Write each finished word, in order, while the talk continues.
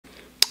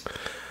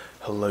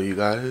Hello, you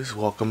guys.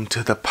 Welcome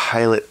to the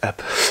pilot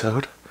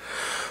episode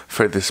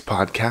for this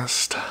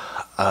podcast.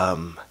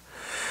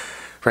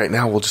 Right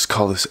now, we'll just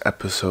call this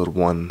episode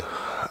 1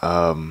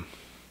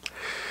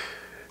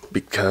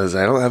 because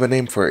I don't have a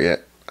name for it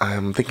yet.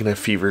 I'm thinking of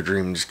fever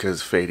dream just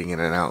because fading in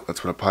and out.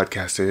 That's what a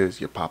podcast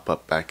is. You pop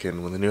up back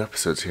in when the new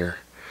episode's here.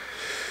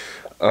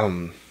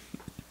 I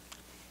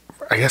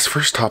guess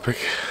first topic.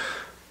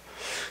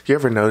 You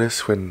ever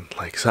notice when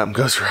something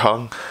goes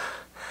wrong?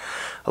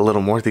 A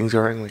little more things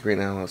are wrong. Like right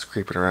now, I was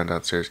creeping around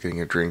downstairs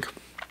getting a drink.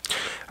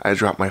 I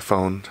dropped my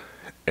phone,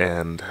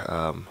 and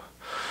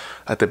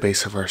at the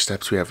base of our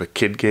steps, we have a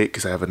kid gate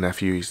because I have a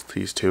nephew.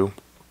 He's 2,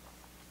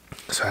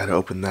 so I had to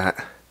open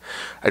that.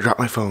 I dropped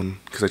my phone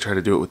because I tried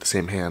to do it with the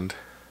same hand,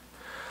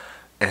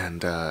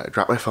 and I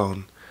dropped my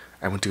phone.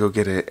 I went to go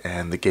get it,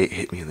 and the gate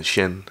hit me in the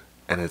shin,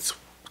 and it's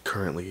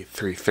currently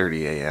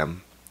 3:30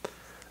 a.m.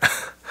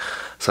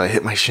 So I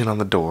hit my shin on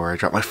the door. I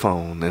dropped my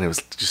phone, and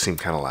just seemed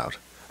kind of loud.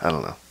 I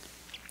don't know.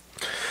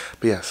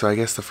 But yeah, so I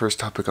guess the first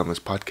topic on this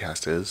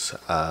podcast is,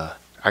 I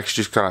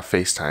actually just got off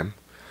FaceTime,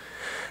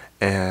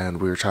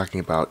 and we were talking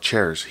about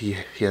chairs. He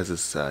has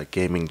this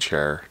gaming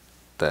chair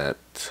that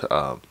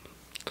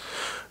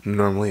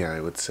normally I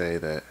would say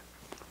that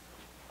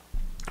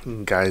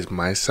guys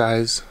my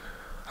size,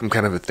 I'm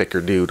kind of a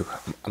thicker dude.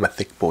 I'm a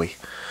thick boy.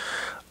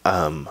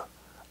 I'm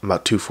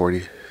about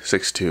 240,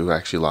 6'2",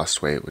 actually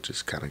lost weight, which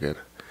is kind of good.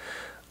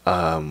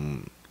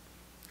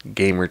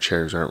 Gamer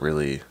chairs aren't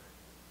really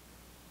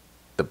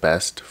the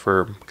best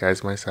for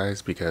guys my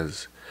size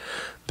because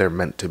they're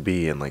meant to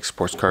be in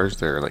sports cars.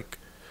 They're like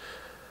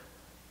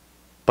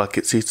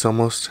bucket seats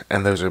almost,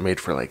 and those are made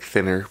for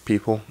thinner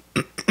people.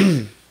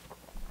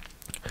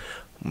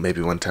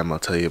 Maybe one time I'll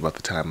tell you about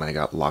the time I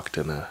got locked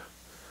in a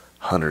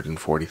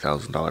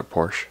 $140,000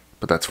 Porsche,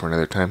 but that's for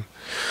another time.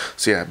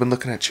 So yeah, I've been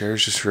looking at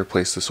chairs just to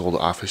replace this old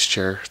office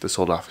chair.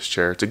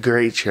 It's a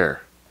great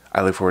chair.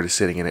 I look forward to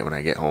sitting in it when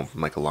I get home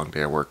from a long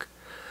day of work.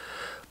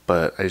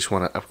 But I just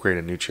want to upgrade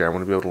a new chair. I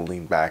want to be able to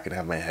lean back and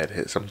have my head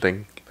hit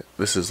something.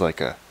 This is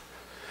ends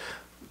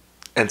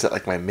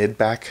at my mid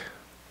back.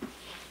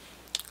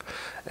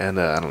 And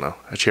I don't know.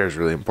 A chair is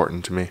really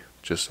important to me.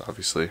 Just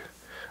obviously,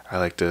 I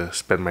like to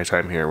spend my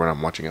time here when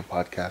I'm watching a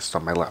podcast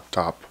on my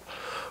laptop,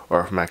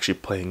 or if I'm actually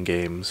playing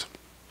games.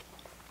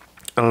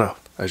 I don't know.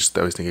 I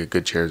always think a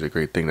good chair is a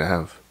great thing to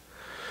have.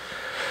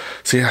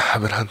 So yeah,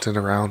 I've been hunting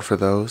around for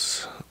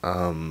those.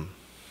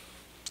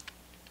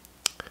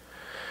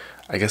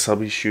 I guess I'll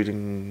be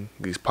shooting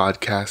these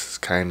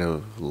podcasts kind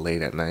of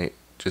late at night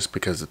just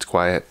because it's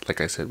quiet. Like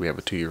I said, we have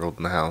a 2-year-old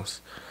in the house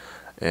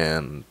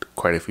and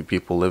quite a few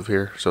people live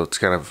here. So it's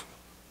kind of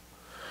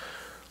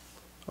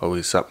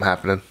always something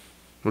happening,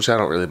 which I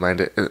don't really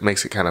mind it. It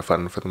makes it kind of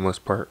fun for the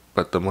most part.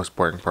 But the most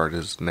boring part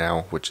is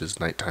now, which is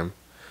nighttime.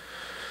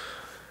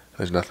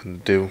 There's nothing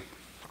to do.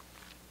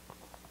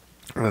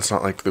 And it's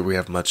not like that we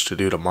have much to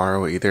do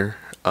tomorrow either.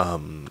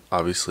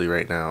 Obviously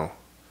right now,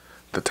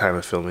 the time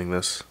of filming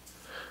this,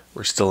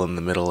 we're still in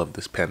the middle of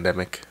this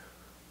pandemic.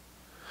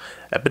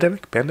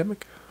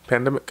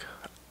 Pandemic?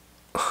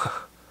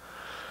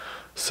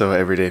 So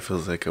every day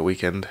feels like a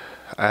weekend.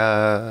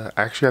 I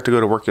actually had to go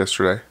to work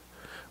yesterday.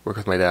 Work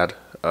with my dad.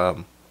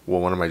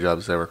 One of my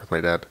jobs is I work with my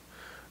dad.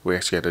 We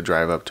actually had to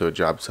drive up to a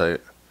job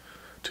site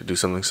to do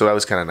something. So that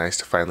was kind of nice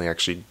to finally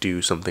actually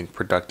do something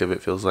productive,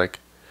 it feels like.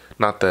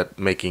 Not that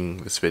making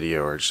this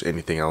video or just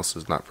anything else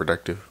is not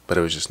productive, but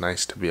it was just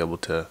nice to be able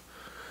to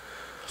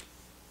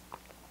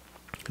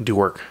do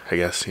work, I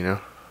guess,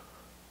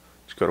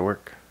 just go to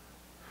work.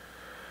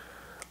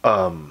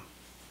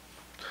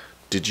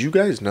 Did you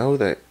guys know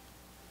that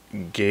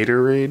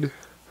Gatorade,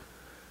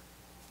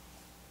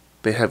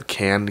 they have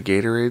canned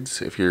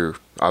Gatorades? If you're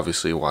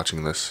obviously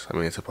watching this, I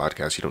mean, it's a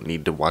podcast, you don't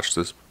need to watch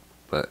this,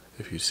 but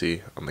if you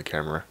see on the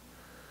camera,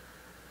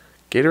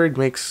 Gatorade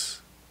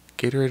makes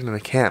Gatorade in a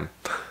can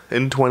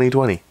in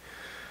 2020.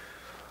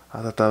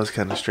 I thought that was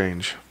kind of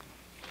strange,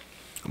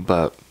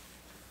 but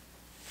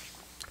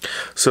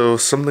so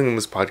something in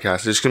this podcast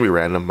is just going to be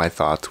random, my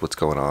thoughts, what's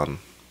going on.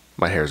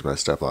 My hair's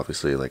messed up,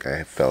 obviously.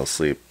 I fell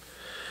asleep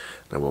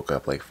and I woke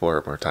up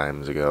 4 more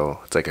times ago.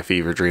 It's like a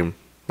fever dream.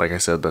 Like I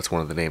said, that's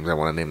one of the names I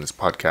want to name this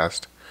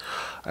podcast.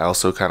 I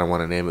also kind of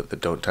want to name it the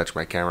Don't Touch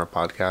My Camera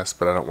podcast,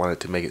 but I don't want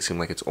it to make it seem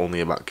like it's only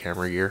about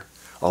camera gear.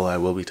 Although I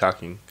will be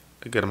talking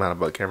a good amount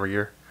about camera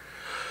gear.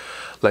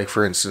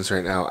 For instance,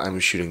 right now I'm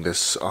shooting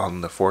this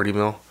on the 40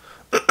 mil.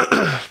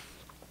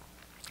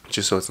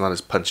 Just so it's not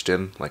as punched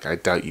in. I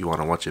doubt you want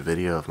to watch a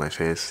video of my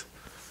face.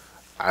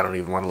 I don't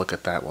even want to look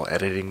at that while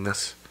editing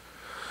this.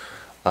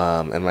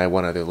 And my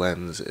one other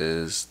lens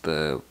is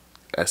the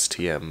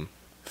STM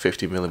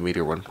 50mm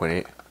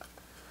 1.8.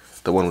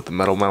 The one with the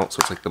metal mount,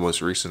 so it's the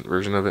most recent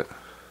version of it.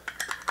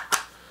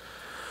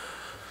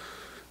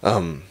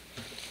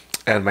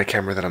 And my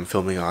camera that I'm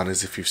filming on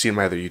is, if you've seen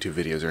my other YouTube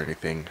videos or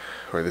anything,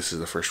 or this is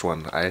the first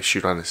one, I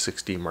shoot on a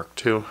 6D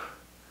Mark II.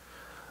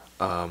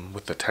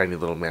 With the tiny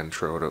little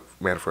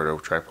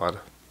Manfrotto tripod.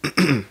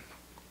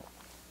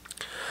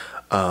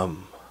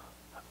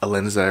 A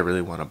lens that I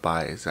really want to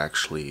buy is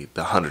actually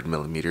the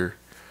 100mm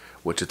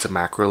which it's a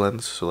macro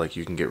lens, so like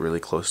you can get really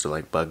close to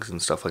like bugs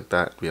and stuff like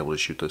that, be able to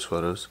shoot those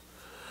photos.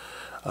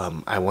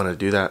 I want to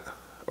do that,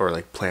 or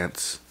like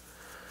plants.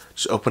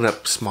 Just open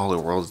up smaller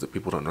worlds that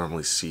people don't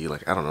normally see.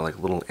 Like, I don't know, like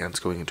little ants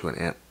going into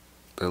a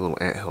little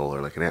ant hill,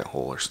 or like an ant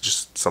hole, or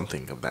just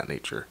something of that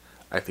nature.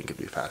 I think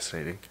it'd be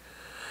fascinating.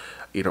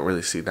 You don't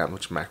really see that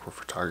much macro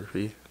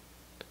photography.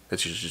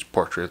 It's just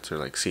portraits or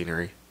like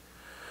scenery.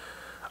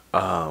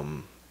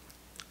 And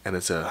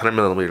it's a 100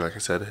 millimeter, like I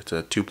said. It's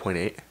a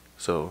 2.8,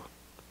 so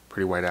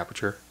pretty wide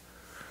aperture.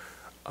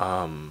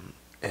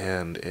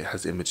 And it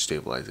has image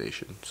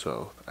stabilization,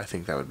 so I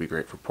think that would be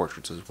great for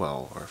portraits as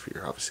well, or if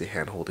you're obviously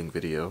hand-holding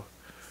video.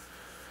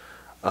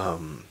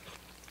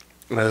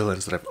 Another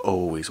lens that I've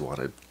always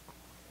wanted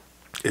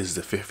is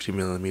the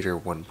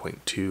 50mm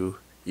 1.2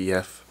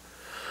 EF.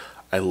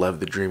 I love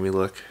the dreamy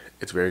look.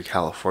 It's very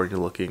California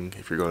looking,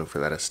 if you're going for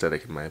that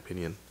aesthetic, in my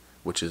opinion,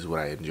 which is what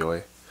I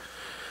enjoy.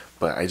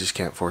 But I just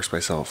can't force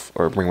myself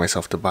or bring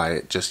myself to buy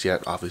it just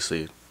yet.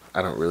 Obviously,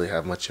 I don't really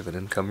have much of an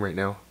income right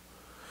now.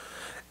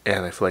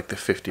 And I feel like the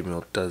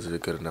 50mm does a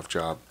good enough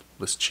job,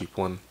 this cheap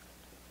one.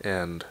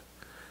 And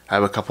I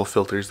have a couple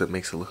filters that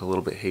makes it look a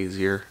little bit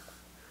hazier,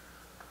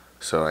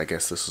 so I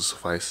guess this will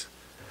suffice.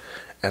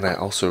 And I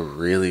also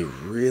really,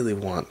 really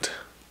want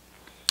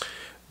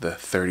the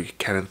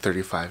Canon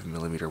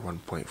 35mm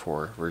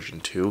 1.4 version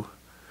 2.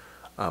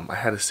 I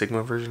had a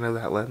Sigma version of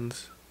that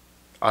lens.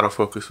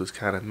 Autofocus was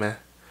kind of meh.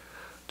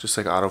 Just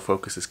like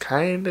autofocus is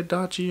kind of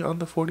dodgy on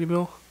the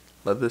 40mm.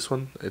 Love this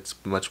one. It's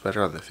much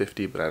better on the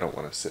 50, but I don't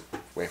want to sit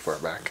way far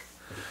back.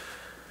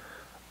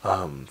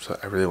 So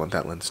I really want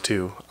that lens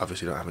too.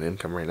 Obviously don't have an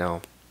income right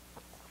now,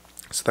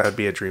 so that would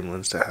be a dream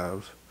lens to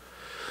have.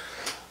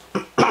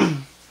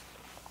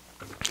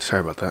 Sorry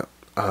about that.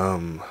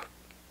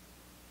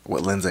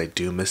 What lens I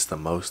do miss the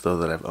most though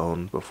that I've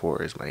owned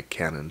before is my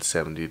Canon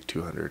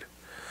 70-200.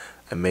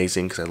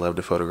 Amazing, because I love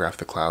to photograph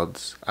the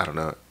clouds. I don't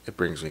know, it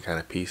brings me kind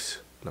of peace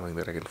knowing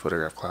that I can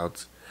photograph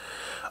clouds.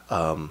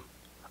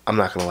 I'm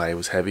not gonna lie, it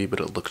was heavy, but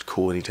it looked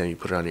cool. Anytime you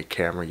put it on your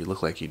camera, you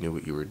look like you knew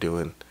what you were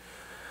doing.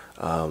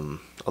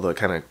 Although it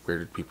kind of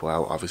weirded people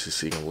out, obviously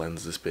seeing a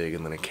lens this big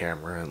and then a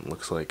camera, and it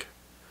looks like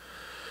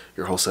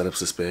your whole setup's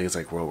this big. It's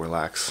like, whoa,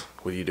 relax.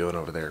 What are you doing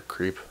over there,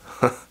 creep?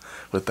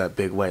 With that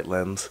big white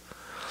lens.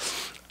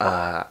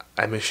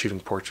 I miss shooting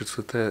portraits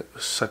with it. It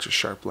was such a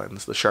sharp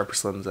lens. The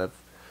sharpest lens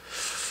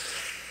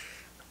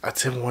I'd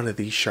say one of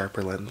these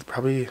sharper lenses.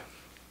 Probably,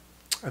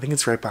 I think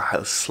it's right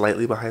behind,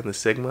 slightly behind the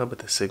Sigma, but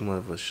the Sigma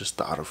was just,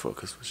 the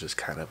autofocus was just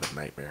kind of a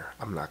nightmare.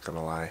 I'm not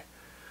gonna lie.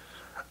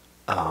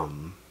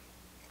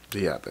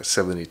 Yeah, the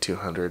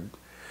 70-200.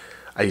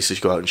 I used to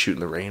go out and shoot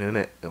in the rain in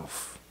it.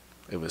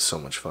 It was so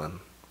much fun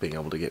being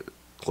able to get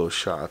close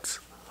shots.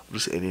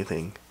 Just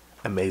anything.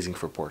 Amazing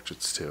for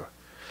portraits too.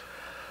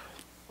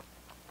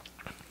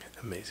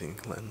 Amazing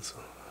lens.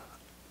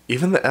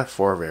 Even the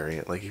f4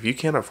 variant, like if you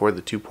can't afford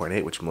the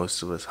 2.8, which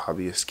most of us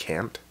hobbyists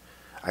can't,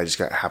 I just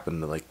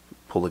happened to like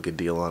pull a good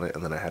deal on it,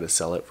 and then I had to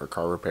sell it for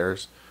car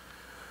repairs,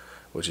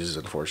 which is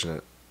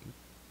unfortunate.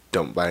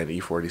 Don't buy an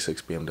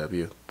E46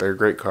 BMW. They're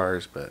great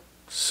cars, but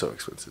so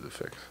expensive to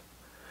fix.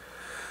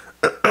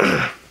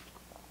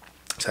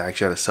 So I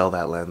actually had to sell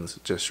that lens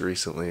just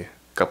recently,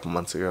 a couple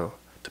months ago,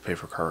 to pay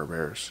for car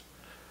repairs.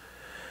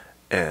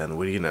 And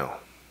what do you know?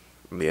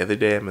 The other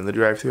day I'm in the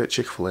drive-thru at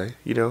Chick-fil-A,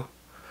 you know,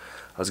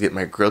 I was getting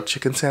my grilled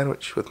chicken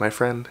sandwich with my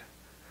friend,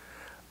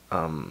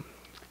 and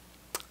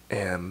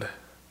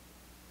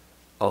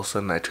all of a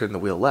sudden I turn the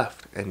wheel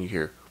left, and you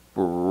hear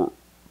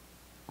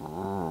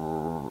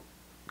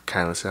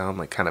kind of sound,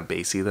 like kind of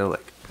bassy though,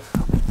 like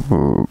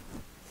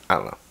I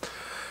don't know,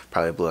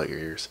 probably blew out your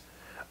ears.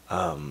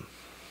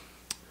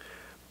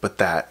 But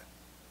that,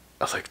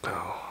 I was like, no,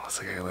 I was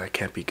like, that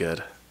can't be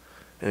good.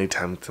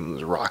 Anytime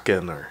someone's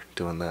rocking or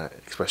doing that,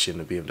 especially in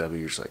the BMW,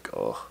 you're just like,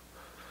 oh.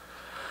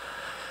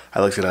 I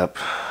looked it up.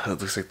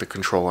 It looks like the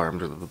control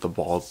arm or the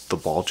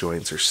ball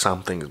joints or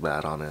something's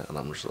bad on it, and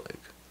I'm just like.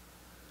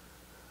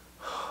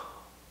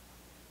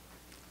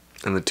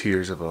 In the 2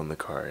 years I've owned the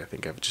car, I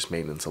think I've just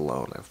maintenance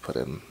alone, I've put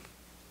in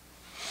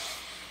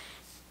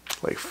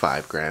like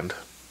 $5,000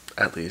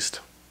 at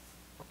least.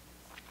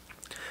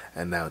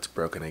 And now it's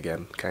broken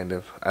again, kind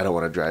of. I don't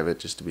want to drive it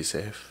just to be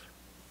safe,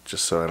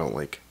 just so I don't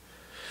like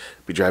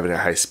be driving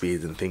at high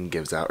speeds and thing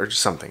gives out or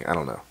just something. I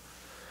don't know.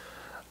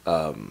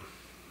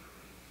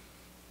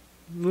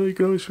 Well, you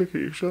can always fix it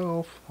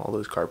yourself. All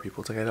those car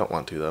people. It's like, I don't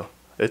want to though.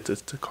 It's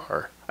a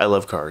car. I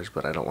love cars,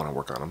 but I don't want to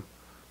work on them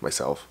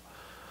myself.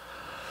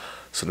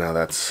 So now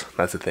that's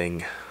a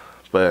thing.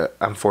 But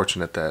I'm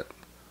fortunate that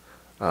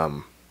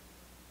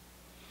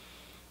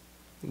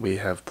we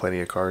have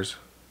plenty of cars.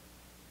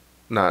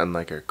 Not in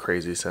like a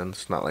crazy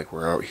sense. Not like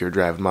we're out here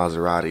driving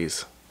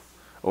Maseratis,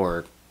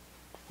 or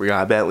we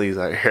got Bentleys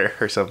out here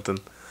or something.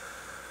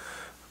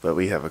 But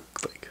we have a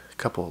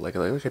couple, like a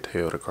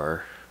Toyota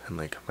car, and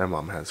like my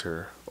mom has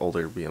her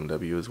older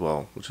BMW as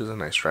well, which is a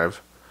nice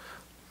drive.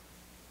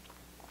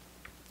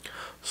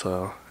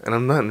 So, and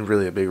I'm not in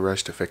really a big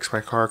rush to fix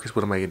my car, because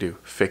what am I gonna do?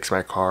 Fix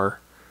my car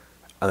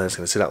and then it's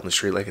gonna sit out in the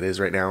street like it is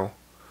right now?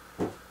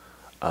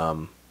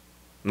 I'm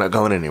not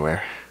going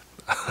anywhere.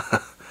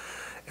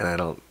 And I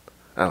don't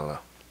know.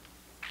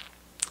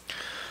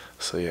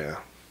 So yeah,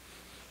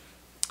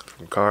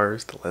 from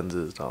cars to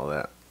lenses and all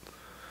that.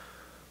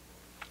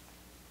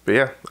 But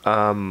yeah,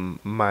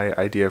 my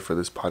idea for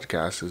this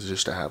podcast is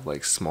just to have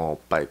like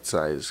small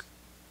bite-sized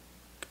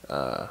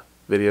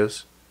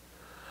videos.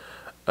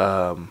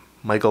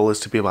 My goal is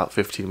to be about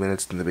 15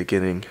 minutes in the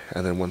beginning,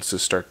 and then once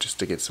this starts just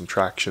to get some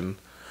traction,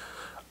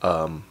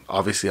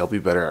 obviously I'll be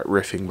better at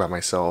riffing by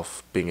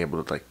myself, being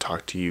able to like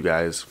talk to you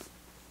guys.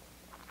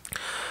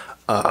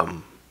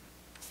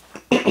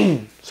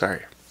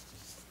 Sorry.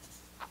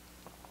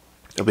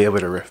 I'll be able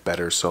to riff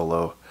better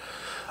solo.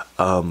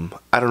 I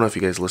don't know if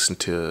you guys listen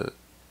to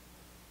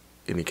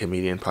any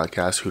comedian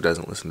podcast. Who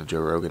doesn't listen to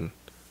Joe Rogan?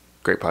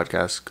 Great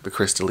podcast. The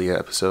Chris D'Elia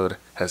episode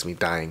has me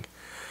dying,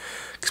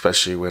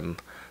 especially when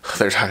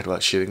they're talking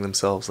about shitting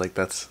themselves. Like,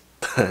 that's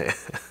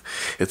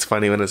it's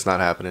funny when it's not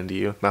happening to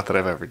you. Not that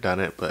I've ever done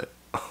it, but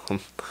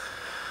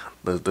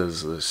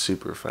those are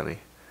super funny.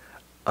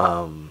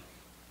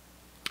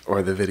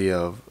 Or the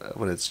video of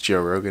when it's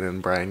Joe Rogan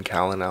and Brian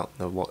Callen out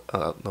in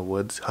the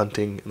woods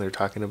hunting, and they're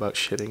talking about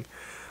shitting.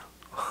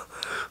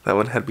 That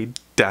one had me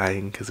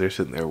dying because they're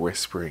sitting there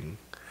whispering.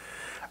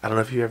 I don't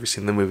know if you've ever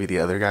seen the movie The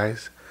Other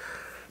Guys,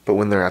 but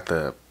when they're at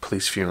the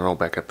police funeral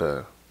back at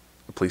the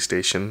police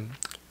station,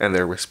 and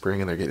they're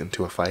whispering and they're getting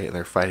into a fight and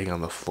they're fighting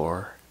on the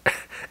floor,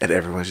 and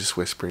everyone's just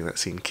whispering, that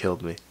scene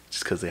killed me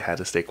just because they had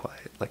to stay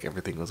quiet, like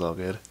everything was all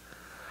good.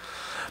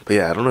 But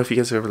yeah, I don't know if you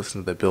guys have ever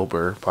listened to the Bill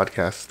Burr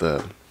podcast,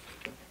 the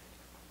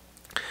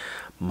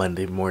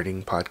Monday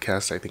morning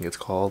podcast, I think it's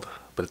called,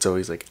 but it's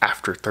always like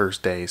after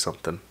Thursday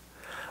something.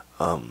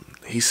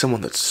 He's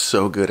someone that's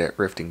so good at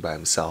riffing by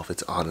himself,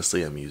 it's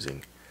honestly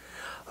amusing.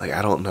 Like,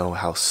 I don't know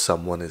how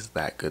someone is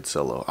that good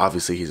solo.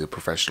 Obviously, he's a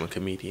professional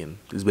comedian.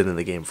 He's been in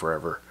the game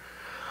forever.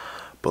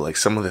 But, like,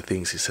 some of the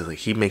things he says, like,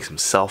 he makes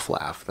himself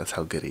laugh. That's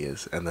how good he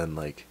is. And then,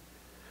 like,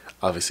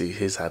 obviously,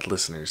 he's had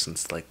listeners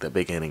since, like, the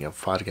beginning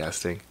of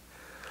podcasting.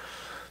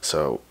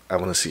 So, I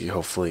want to see,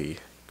 hopefully,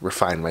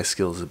 refine my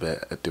skills a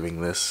bit at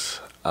doing this.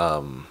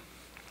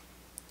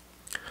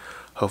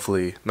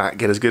 Hopefully, not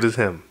get as good as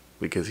him,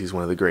 because he's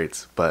one of the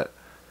greats. But,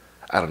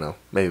 I don't know.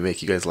 Maybe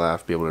make you guys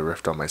laugh, be able to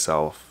riff on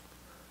myself.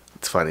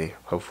 It's funny,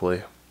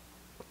 hopefully.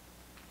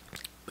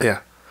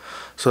 Yeah.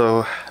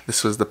 So,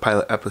 this was the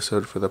pilot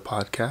episode for the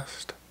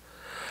podcast.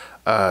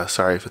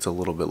 Sorry if it's a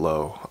little bit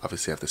low.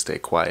 Obviously, I have to stay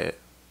quiet.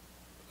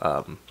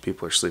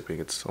 People are sleeping.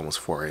 It's almost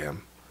 4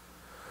 a.m.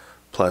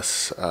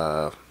 Plus,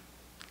 I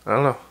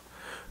don't know.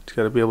 Just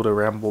gotta be able to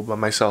ramble by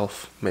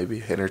myself.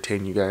 Maybe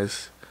entertain you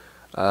guys.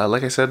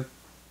 Like I said,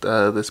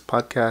 this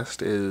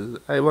podcast is...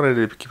 I wanted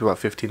to keep about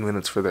 15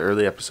 minutes for the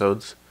early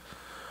episodes.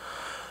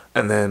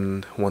 And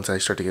then once I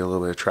start to get a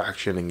little bit of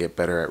traction and get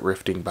better at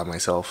riffing by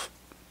myself,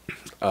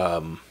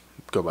 go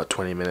about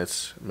 20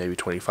 minutes, maybe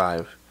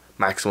 25,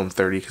 maximum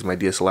 30, because my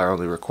DSLR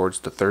only records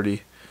to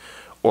 30,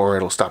 or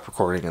it'll stop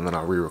recording and then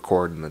I'll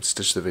re-record and then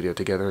stitch the video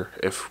together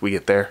if we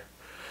get there.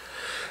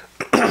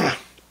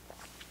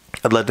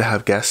 I'd love to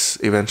have guests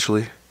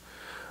eventually,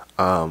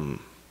 have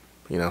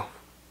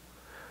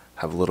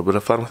a little bit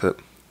of fun with it.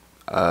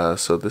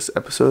 So this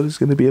episode is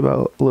going to be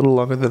about a little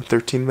longer than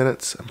 13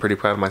 minutes. I'm pretty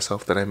proud of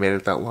myself that I made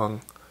it that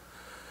long.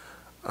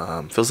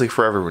 Feels like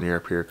forever when you're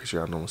up here because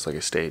you're on almost like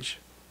a stage.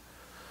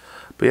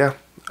 But yeah,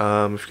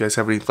 if you guys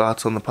have any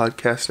thoughts on the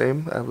podcast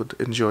name, I would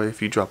enjoy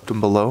if you dropped them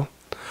below.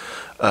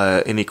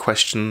 Any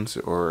questions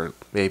or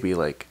maybe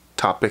like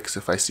topics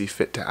if I see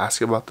fit to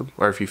ask about them,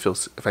 or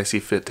if I see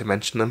fit to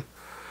mention them.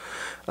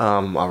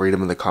 I'll read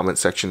them in the comment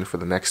section for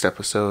the next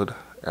episode,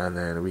 and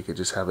then we could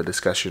just have a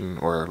discussion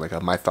or like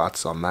my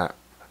thoughts on that.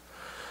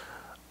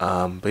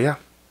 But yeah,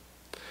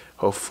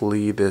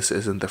 hopefully this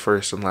isn't the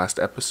first and last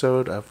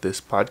episode of this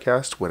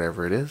podcast,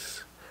 whatever it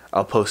is.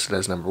 I'll post it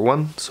as number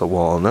 1, so we'll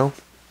all know.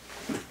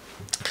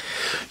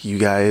 You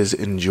guys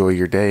enjoy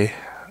your day.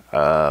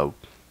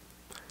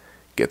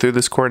 Get through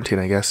this quarantine,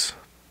 I guess.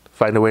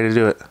 Find a way to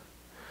do it.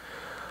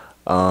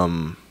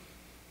 Go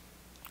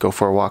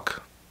for a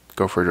walk.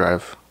 Go for a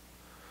drive.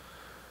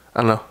 I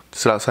don't know.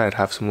 Sit outside,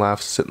 have some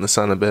laughs, sit in the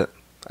sun a bit.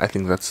 I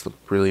think that's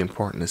really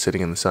important, is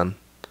sitting in the sun.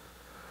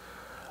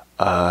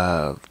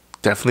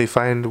 Definitely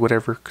find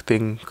whatever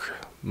thing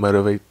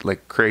motivate,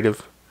 like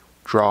creative,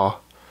 draw.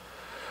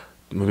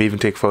 Maybe even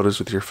take photos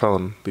with your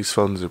phone. These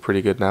phones are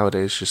pretty good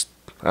nowadays. Just,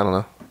 I don't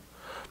know.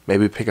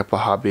 Maybe pick up a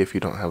hobby if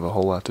you don't have a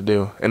whole lot to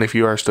do. And if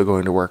you are still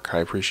going to work, I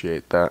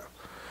appreciate that.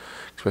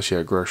 Especially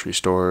at grocery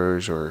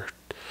stores, or...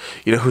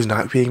 You know who's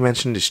not being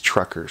mentioned is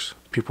truckers.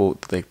 People,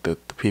 like the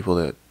people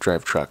that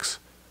drive trucks.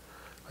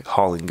 Like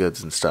hauling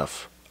goods and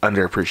stuff.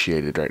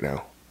 Underappreciated right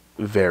now.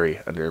 Very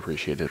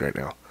underappreciated right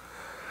now.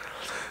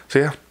 So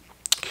yeah.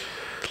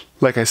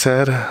 Like I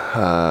said,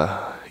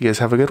 you guys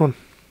have a good one.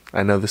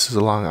 I know this is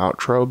a long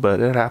outro, but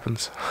it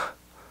happens.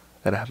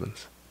 It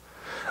happens.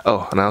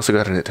 Oh, and I also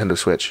got a Nintendo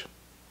Switch.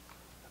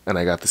 And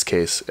I got this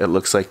case. It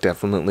looks like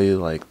definitely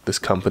like this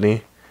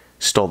company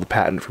stole the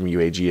patent from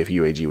UAG if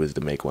UAG was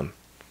to make one.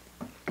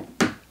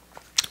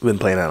 I've been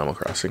playing Animal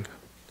Crossing.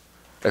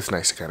 It's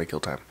nice to kind of kill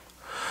time.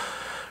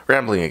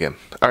 Rambling again.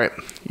 Alright,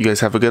 you guys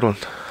have a good one.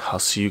 I'll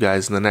see you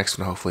guys in the next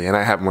one, hopefully. And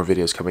I have more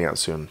videos coming out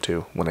soon,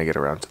 too, when I get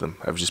around to them.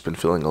 I've just been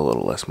feeling a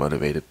little less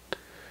motivated.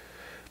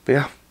 But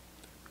yeah,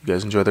 you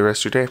guys enjoy the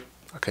rest of your day.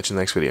 I'll catch you in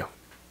the next video.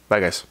 Bye,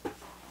 guys.